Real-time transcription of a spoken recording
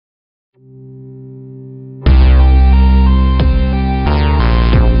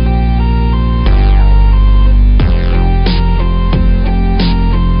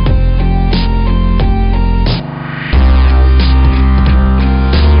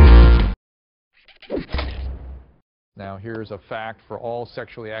Now, here's a fact for all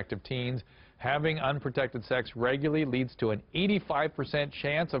sexually active teens. Having unprotected sex regularly leads to an 85%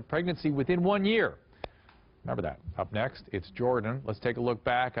 chance of pregnancy within 1 year. Remember that. Up next, it's Jordan. Let's take a look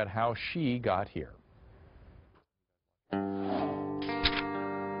back at how she got here. Ty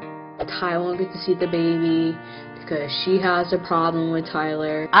won't get to see the baby because she has a problem with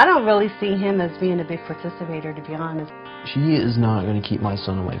Tyler. I don't really see him as being a big participator, to be honest. She is not going to keep my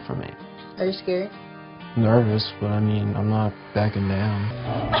son away from me. Are you scared? Nervous, but I mean, I'm not backing down.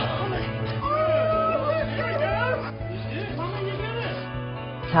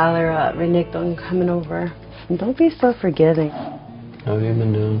 Tyler, reneged on coming over. And don't be so forgiving. How have you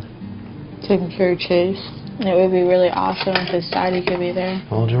been doing? Taking care of Chase. It would be really awesome if his daddy could be there.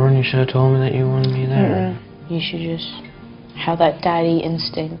 Well, Jordan, you should have told me that you wanted me there. You should just have that daddy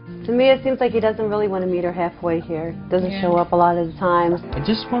instinct. To me, it seems like he doesn't really want to meet her halfway here. Doesn't show up a lot of the time. I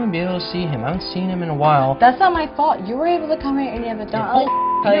just want to be able to see him. I haven't seen him in a while. That's not my fault. You were able to come here and you haven't done it.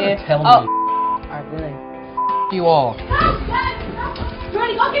 Tell me. Alright, really. You all.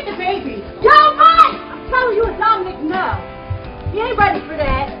 Jordy, go get the baby. Yo, Mike! I'm telling you, Dominic, no. He ain't ready for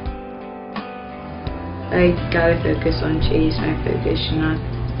that. I gotta focus on Chase. My focus should not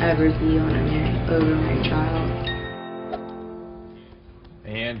ever be on over my child.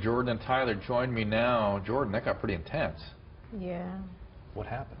 And Jordan and Tyler join me now. Jordan, that got pretty intense. Yeah. What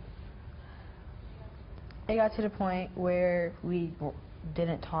happened? It got to the point where we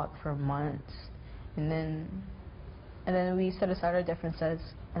didn't talk for months, and then we set aside our differences.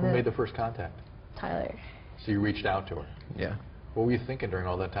 And Who made the first contact? Tyler. So you reached out to her? Yeah. What were you thinking during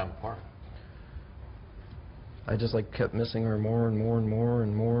all that time apart? I just like kept missing her more and more and more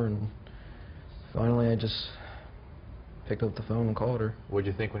and more, and finally I just picked up the phone and called her. What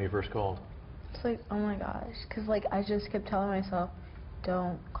did you think when you first called? It's like, oh my gosh, because like I just kept telling myself,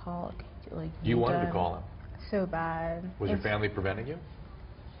 don't call. Like You wanted to call him? So bad. Was your family preventing you?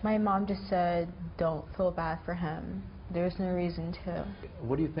 My mom just said, don't feel bad for him. There's no reason to.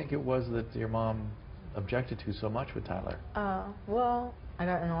 What do you think it was that your mom objected to so much with Tyler? Well, I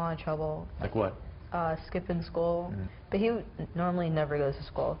got in a lot of trouble. Like what? Skipping school. But he normally never goes to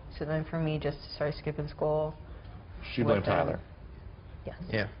school. So then for me just to start skipping school. She blamed Tyler? Yes.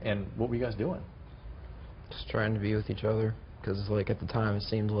 Yeah. And what were you guys doing? Just trying to be with each other, because like at the time it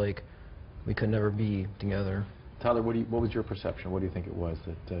seemed like we could never be together. Tyler, what was your perception? What do you think it was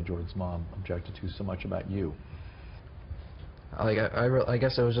that Jordan's mom objected to so much about you? Like I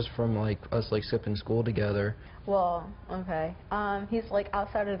guess it was just from like us like skipping school together. Well, okay. He's like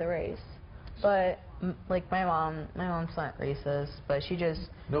outside of the race, but like my mom's not racist, but she just.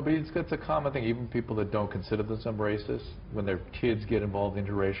 No, but it's a common thing. Even people that don't consider themselves racist, when their kids get involved in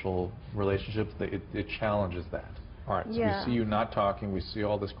interracial relationships, it challenges that. All right. So Yeah. we see you not talking. We see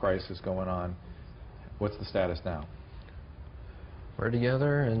all this crisis going on. What's the status now? We're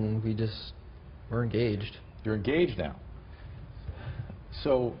together and we're engaged. You're engaged now.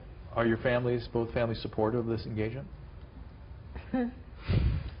 So, are your families, both families, supportive of this engagement?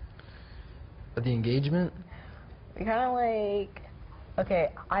 But the engagement? We kind of like.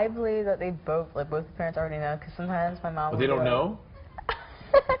 Okay, I believe that they both the parents already know, because sometimes my mom. But they don't know?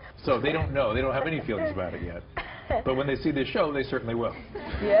 So they don't know. They don't have any feelings about it yet. But when they see this show, they certainly will.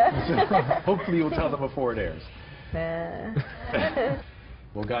 Yeah. So hopefully you'll tell them before it airs. Nah.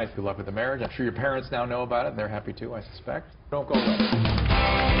 Well, guys, good luck with the marriage. I'm sure your parents now know about it, and they're happy too, I suspect. Don't go away.